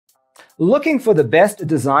Looking for the best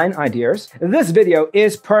design ideas? This video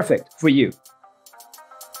is perfect for you.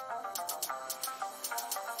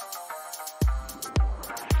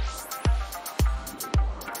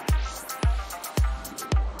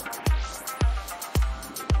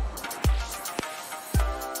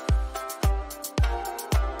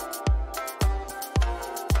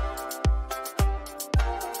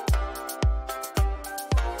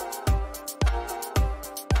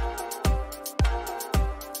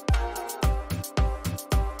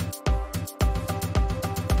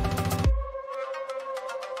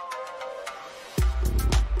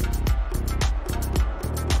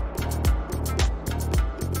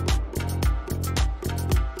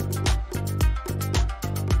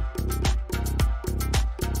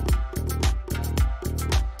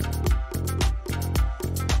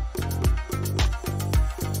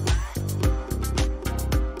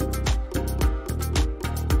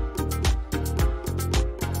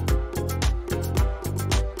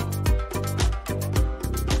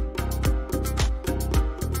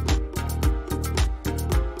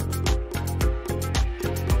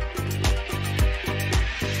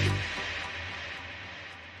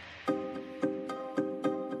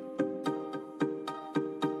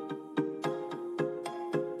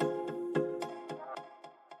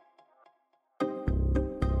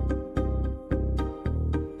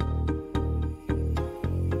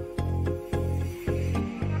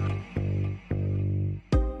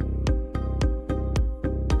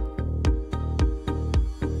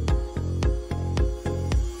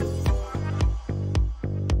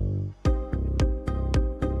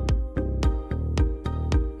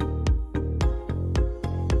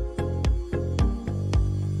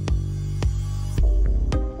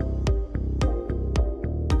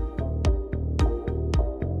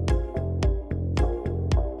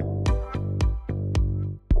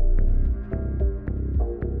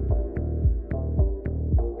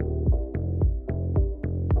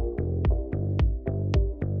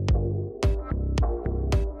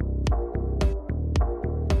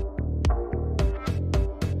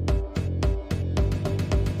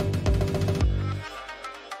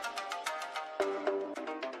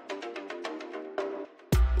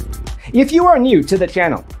 If you are new to the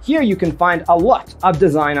channel, here you can find a lot of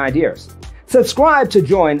design ideas. Subscribe to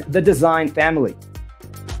join the design family.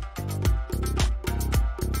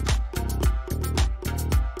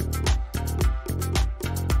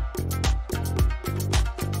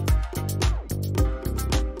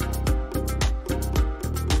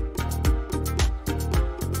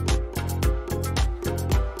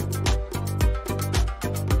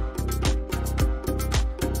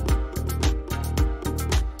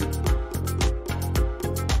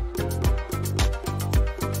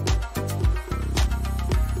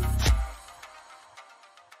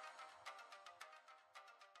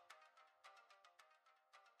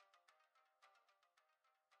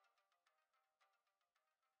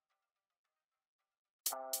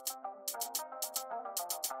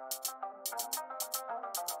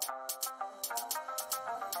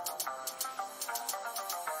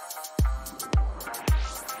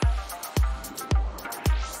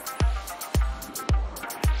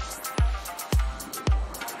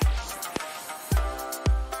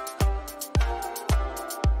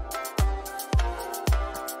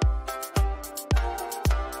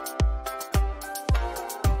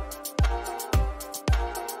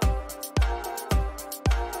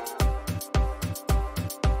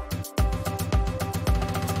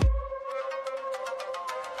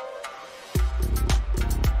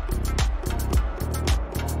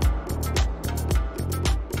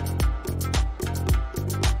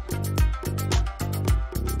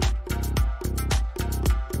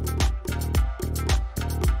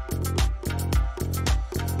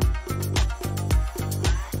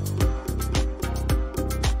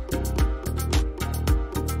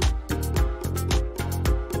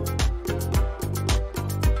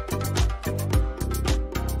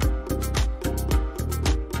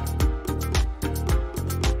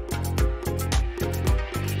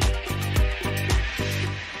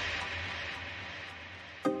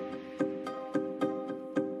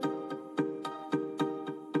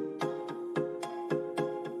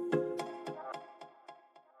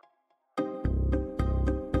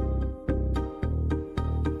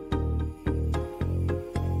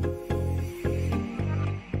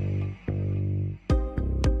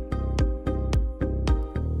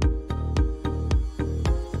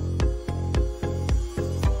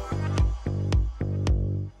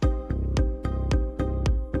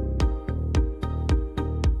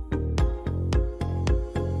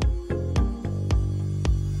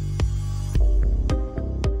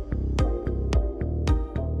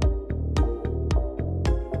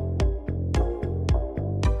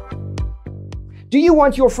 Do you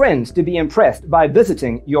want your friends to be impressed by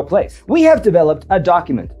visiting your place? We have developed a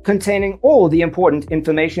document containing all the important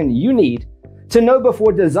information you need to know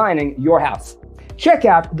before designing your house. Check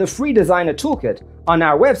out the free designer toolkit on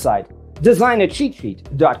our website,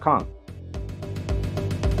 designercheatsheet.com.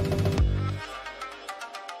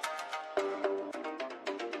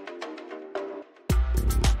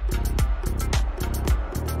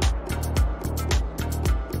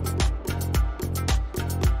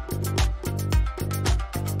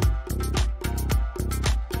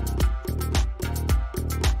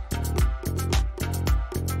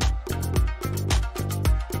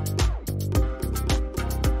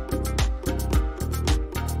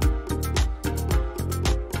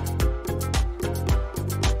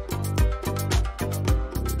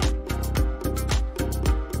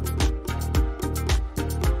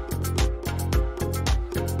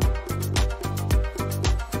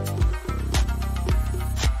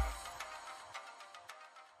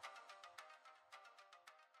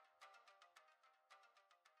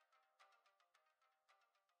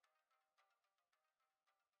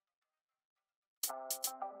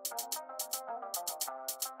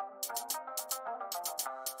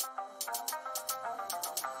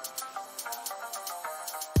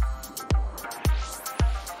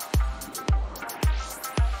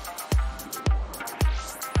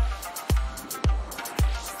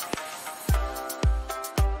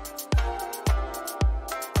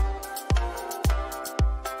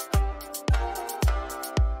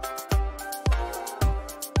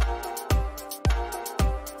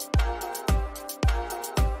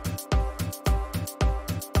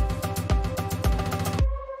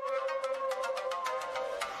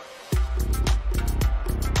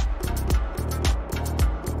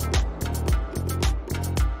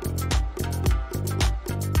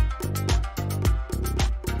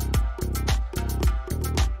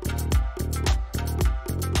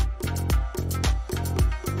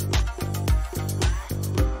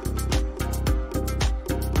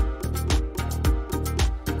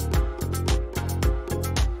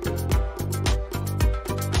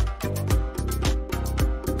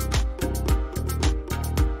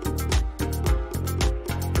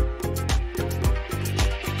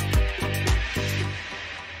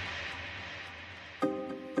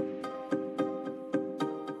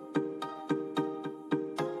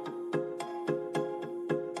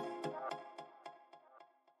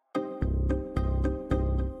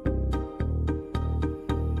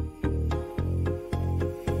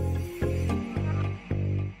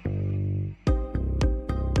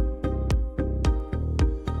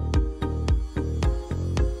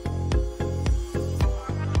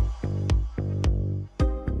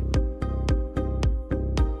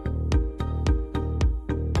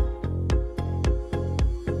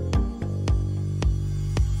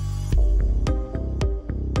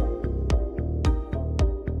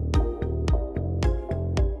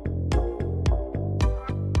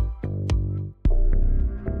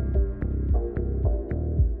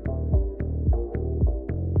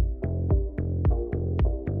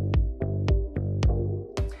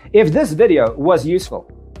 If this video was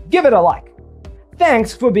useful, give it a like.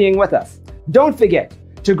 Thanks for being with us. Don't forget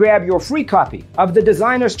to grab your free copy of the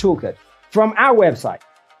Designer's Toolkit from our website,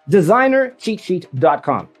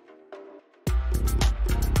 designercheatsheet.com.